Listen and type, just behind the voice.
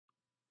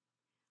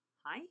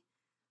Hi,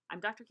 I'm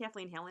Dr.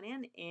 Kathleen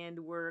Hallinan, and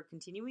we're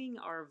continuing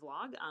our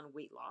vlog on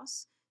weight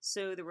loss.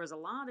 So there was a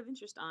lot of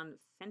interest on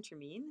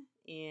phentermine,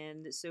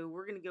 and so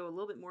we're going to go a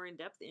little bit more in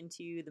depth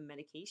into the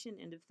medication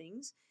end of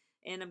things.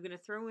 And I'm going to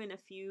throw in a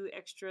few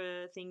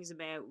extra things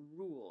about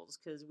rules,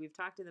 because we've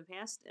talked in the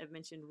past, I've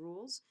mentioned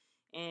rules,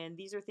 and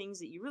these are things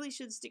that you really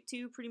should stick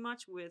to pretty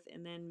much with,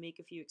 and then make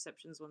a few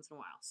exceptions once in a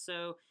while.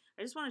 So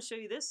I just want to show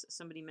you this.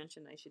 Somebody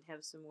mentioned I should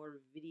have some more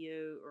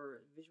video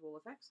or visual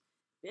effects.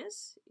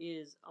 This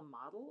is a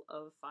model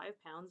of 5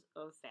 pounds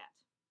of fat,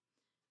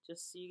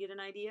 just so you get an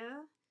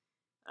idea.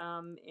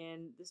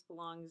 And this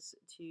belongs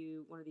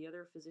to one of the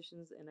other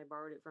physicians, and I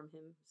borrowed it from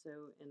him.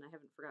 And I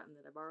haven't forgotten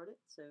that I borrowed it.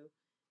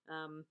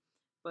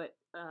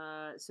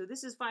 So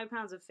this is 5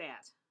 pounds of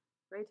fat,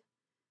 right?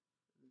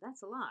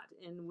 That's a lot.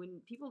 And when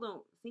people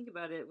don't think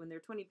about it, when they're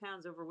 20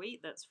 pounds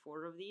overweight, that's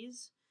 4 of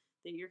these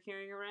that you're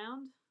carrying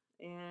around.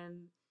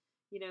 And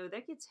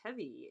that gets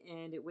heavy,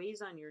 and it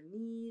weighs on your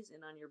knees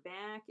and on your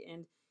back.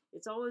 And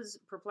it's always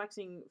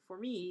perplexing for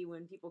me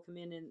when people come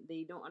in and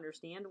they don't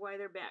understand why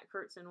their back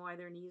hurts and why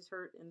their knees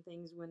hurt and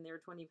things when they're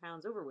 20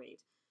 pounds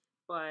overweight.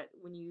 But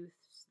when you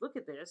look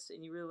at this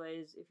and you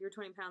realize if you're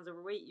 20 pounds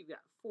overweight, you've got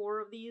 4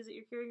 of these that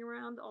you're carrying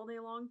around all day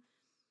long,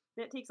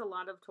 that takes a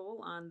lot of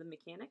toll on the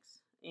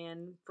mechanics.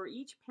 And for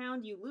each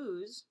pound you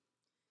lose,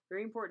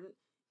 very important,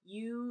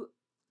 you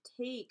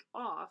take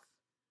off,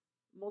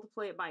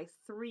 multiply it by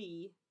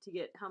 3 to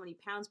get how many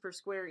pounds per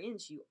square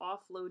inch you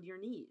offload your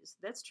knees.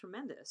 That's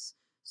tremendous.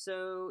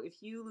 So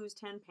if you lose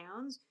 10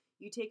 pounds,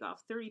 you take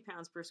off 30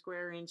 pounds per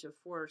square inch of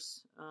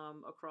force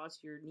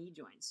across your knee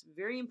joints.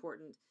 Very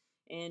important.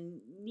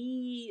 And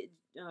knee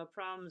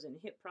problems and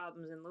hip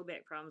problems and low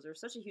back problems are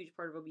such a huge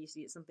part of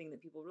obesity. It's something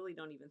that people really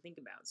don't even think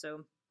about.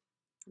 So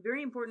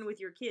very important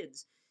with your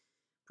kids.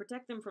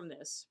 Protect them from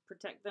this.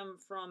 Protect them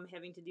from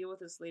having to deal with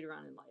this later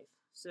on in life.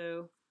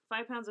 So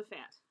 5 pounds of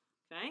fat.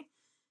 Okay.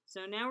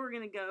 So now we're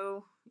going to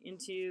go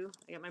into,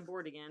 I got my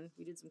board again.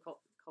 We did some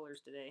colors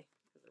today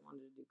because I wanted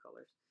to do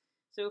colors.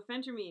 So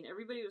phentermine,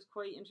 everybody was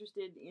quite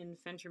interested in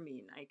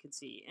phentermine, I could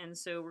see. And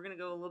so we're going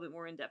to go a little bit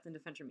more in depth into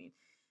phentermine.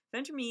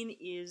 Phentermine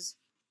is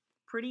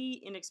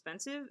pretty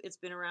inexpensive. It's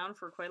been around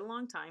for quite a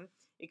long time.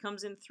 It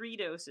comes in 3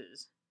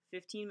 doses,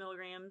 15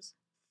 milligrams,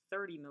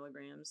 30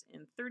 milligrams,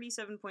 and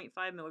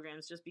 37.5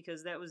 milligrams, just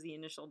because that was the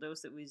initial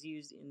dose that was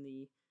used in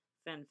the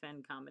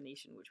fen-phen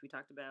combination, which we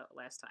talked about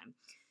last time.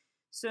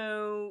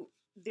 So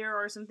there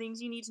are some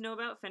things you need to know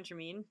about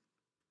phentermine.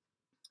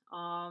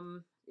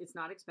 It's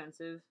not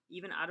expensive,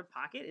 even out of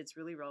pocket. It's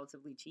really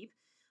relatively cheap.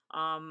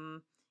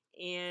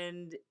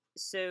 And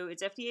so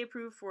it's FDA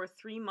approved for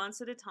 3 months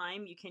at a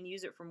time. You can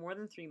use it for more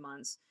than 3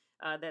 months.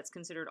 That's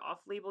considered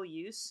off-label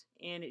use,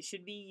 and it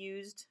should be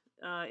used,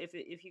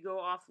 if you go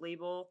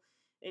off-label,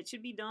 it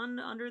should be done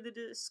under the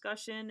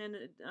discussion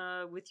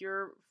and with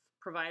your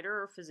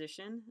provider or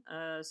physician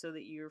so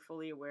that you're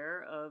fully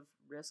aware of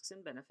risks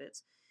and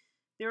benefits.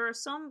 There are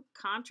some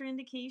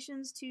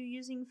contraindications to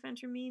using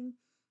phentermine.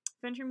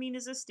 Phentermine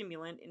is a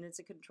stimulant, and it's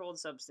a controlled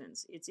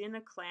substance. It's in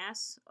a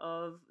class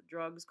of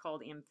drugs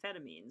called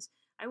amphetamines.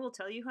 I will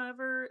tell you,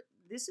 however,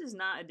 this is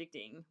not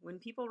addicting. When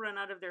people run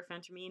out of their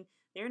phentermine,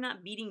 they're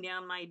not beating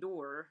down my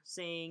door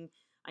saying,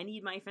 I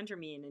need my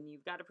phentermine, and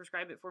you've got to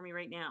prescribe it for me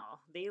right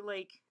now. They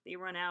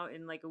run out,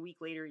 and like a week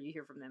later, you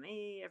hear from them,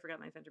 hey, I forgot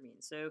my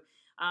phentermine. So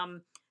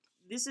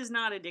this is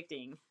not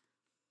addicting.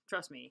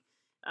 Trust me.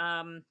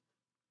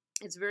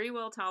 It's very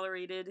well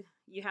tolerated.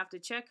 You have to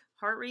check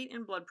heart rate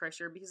and blood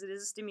pressure because it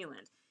is a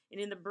stimulant. And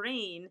in the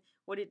brain,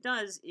 what it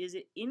does is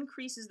it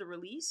increases the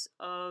release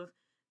of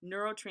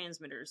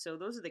neurotransmitters. So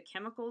those are the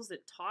chemicals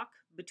that talk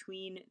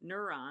between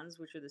neurons,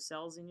 which are the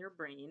cells in your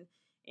brain.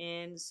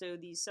 And so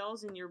these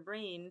cells in your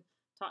brain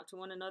talk to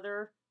one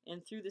another,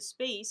 and through the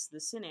space, the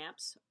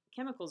synapse,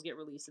 chemicals get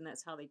released, and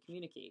that's how they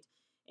communicate.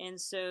 And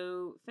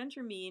so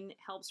phentermine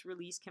helps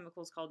release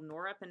chemicals called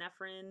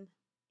norepinephrine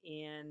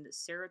and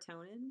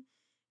serotonin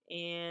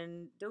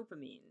and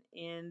dopamine.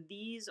 And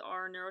these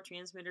are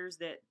neurotransmitters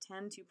that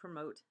tend to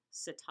promote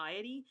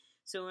satiety.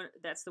 So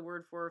that's the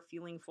word for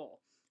feeling full.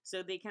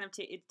 So they kind of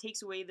it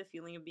takes away the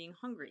feeling of being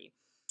hungry.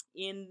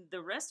 In the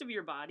rest of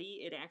your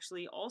body, it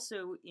actually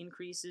also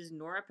increases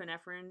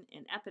norepinephrine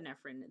and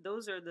epinephrine.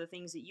 Those are the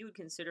things that you would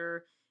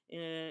consider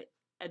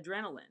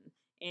adrenaline.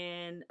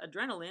 And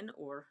adrenaline,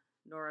 or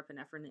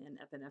norepinephrine and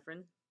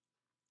epinephrine,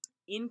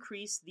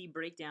 increase the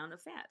breakdown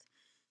of fat.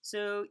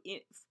 So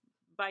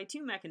by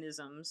 2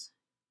 mechanisms,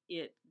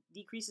 it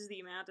decreases the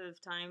amount of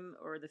time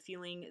or the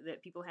feeling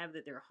that people have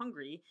that they're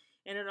hungry,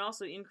 and it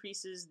also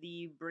increases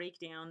the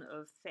breakdown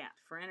of fat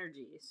for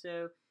energy.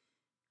 So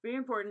very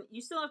important.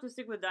 You still have to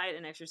stick with diet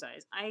and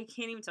exercise. I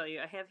can't even tell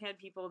you. I have had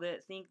people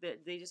that think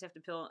that they just have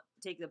to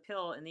take the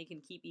pill and they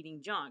can keep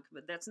eating junk,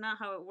 but that's not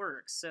how it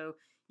works. So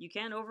you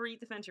can overeat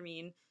the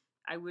phentermine.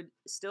 I would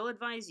still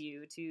advise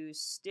you to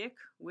stick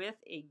with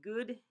a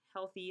good,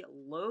 healthy,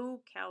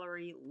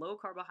 low-calorie,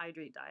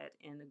 low-carbohydrate diet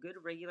and a good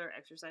regular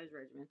exercise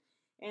regimen.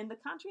 And the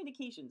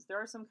contraindications,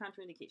 there are some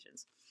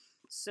contraindications.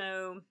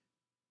 So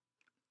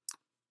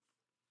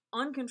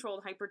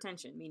Uncontrolled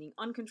hypertension, meaning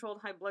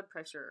uncontrolled high blood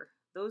pressure,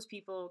 those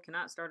people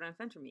cannot start on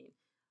phentermine.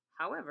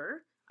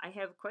 However, I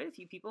have quite a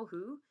few people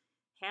who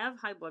have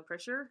high blood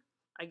pressure.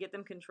 I get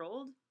them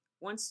controlled.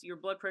 Once your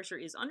blood pressure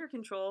is under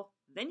control,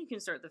 then you can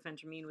start the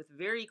phentermine with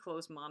very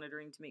close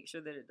monitoring to make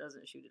sure that it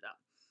doesn't shoot it up.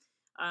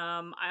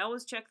 I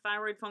always check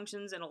thyroid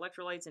functions and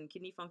electrolytes and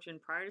kidney function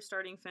prior to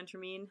starting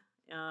phentermine.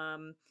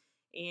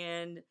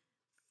 And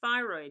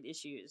thyroid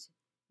issues.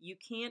 You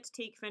can't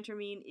take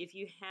phentermine if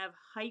you have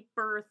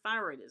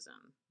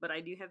hyperthyroidism, but I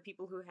do have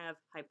people who have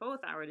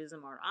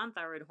hypothyroidism or on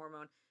thyroid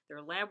hormone.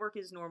 Their lab work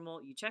is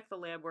normal. You check the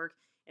lab work,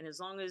 and as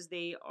long as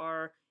they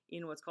are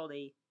in what's called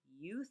a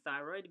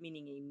euthyroid,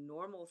 meaning a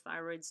normal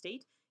thyroid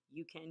state,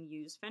 you can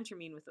use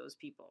phentermine with those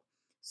people.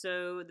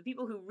 So the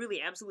people who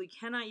really absolutely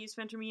cannot use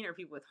phentermine are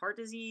people with heart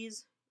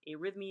disease,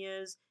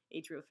 arrhythmias,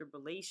 atrial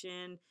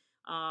fibrillation,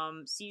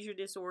 seizure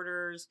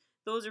disorders.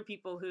 Those are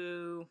people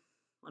who,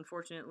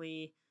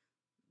 unfortunately,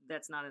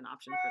 that's not an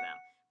option for them.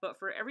 But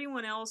for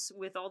everyone else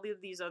with all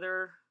of these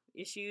other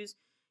issues,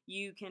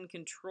 you can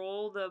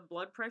control the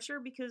blood pressure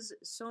because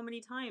so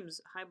many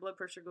times high blood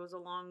pressure goes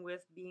along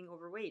with being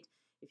overweight.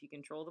 If you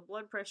control the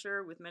blood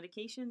pressure with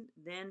medication,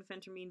 then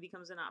phentermine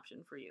becomes an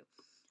option for you.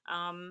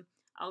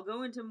 I'll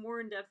go into more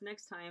in depth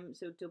next time.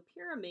 So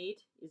topiramate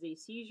is a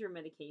seizure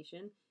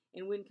medication,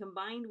 and when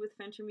combined with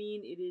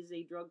phentermine, it is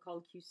a drug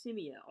called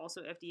Qsymia,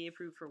 also FDA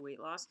approved for weight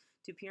loss.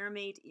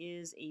 Topiramate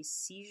is a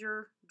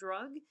seizure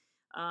drug.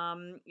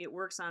 It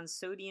works on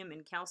sodium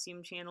and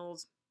calcium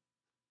channels.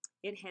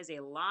 It has a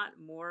lot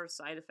more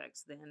side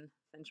effects than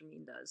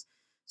phentermine does.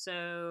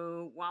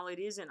 So while it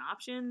is an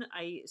option,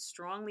 I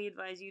strongly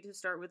advise you to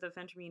start with a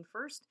phentermine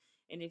first.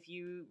 And if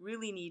you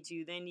really need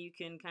to, then you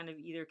can kind of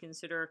either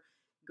consider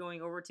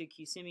going over to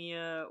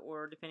Qsymia,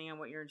 or depending on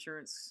what your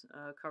insurance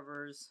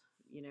covers,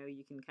 you know,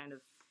 you can kind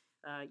of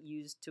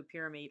use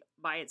topiramate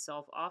by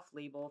itself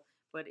off-label,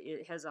 but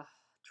it has a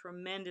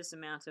tremendous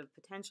amount of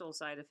potential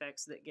side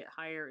effects that get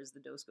higher as the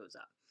dose goes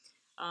up.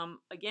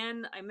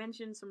 Again, I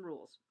mentioned some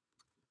rules.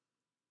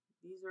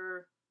 These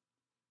are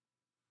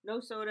no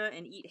soda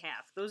and eat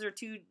half. Those are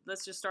two,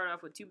 let's just start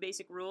off with two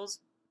basic rules.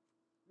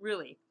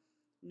 Really,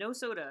 no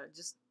soda,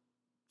 just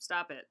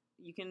stop it.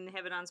 You can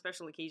have it on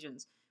special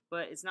occasions,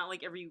 but it's not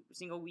like every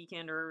single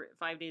weekend or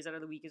 5 days out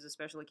of the week is a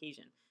special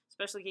occasion.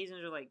 Special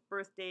occasions are like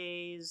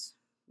birthdays,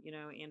 you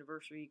know,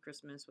 anniversary,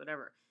 Christmas,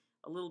 whatever.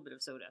 A little bit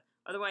of soda.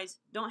 Otherwise,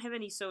 don't have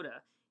any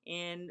soda.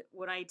 And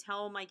what I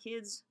tell my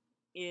kids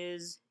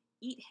is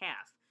eat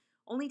half.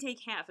 Only take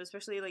half,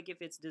 especially like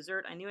if it's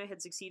dessert. I knew I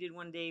had succeeded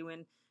one day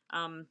when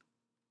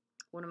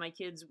one of my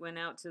kids went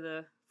out to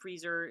the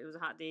freezer. It was a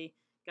hot day,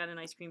 got an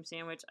ice cream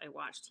sandwich. I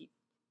watched. He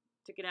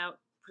took it out,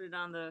 put it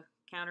on the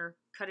counter,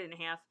 cut it in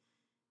half,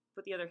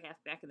 put the other half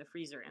back in the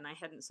freezer, and I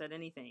hadn't said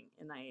anything.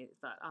 And I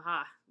thought,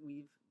 aha,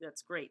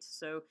 that's great.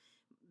 So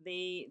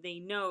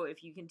they know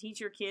if you can teach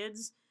your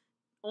kids,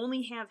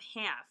 only have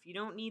half. You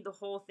don't need the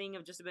whole thing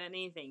of just about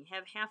anything.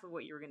 Have half of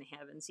what you're going to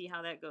have and see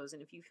how that goes.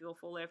 And if you feel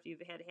full after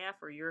you've had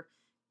half, or you're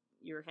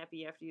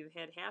happy after you've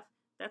had half,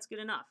 that's good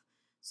enough.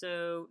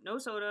 So no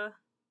soda,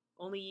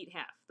 only eat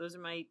half. Those are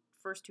my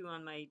first two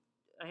on I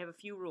have a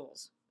few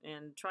rules,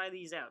 and try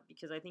these out,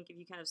 because I think if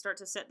you kind of start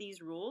to set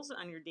these rules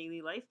on your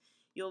daily life,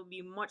 you'll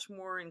be much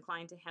more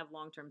inclined to have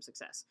long-term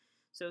success.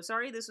 So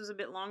sorry, this was a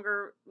bit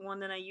longer one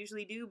than I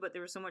usually do, but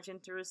there was so much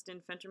interest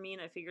in phentermine,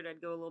 I figured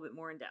I'd go a little bit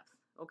more in depth.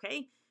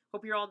 Okay,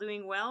 hope you're all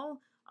doing well,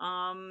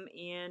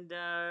 and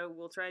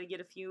we'll try to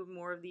get a few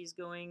more of these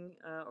going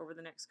over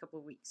the next couple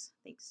of weeks.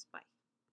 Thanks, bye.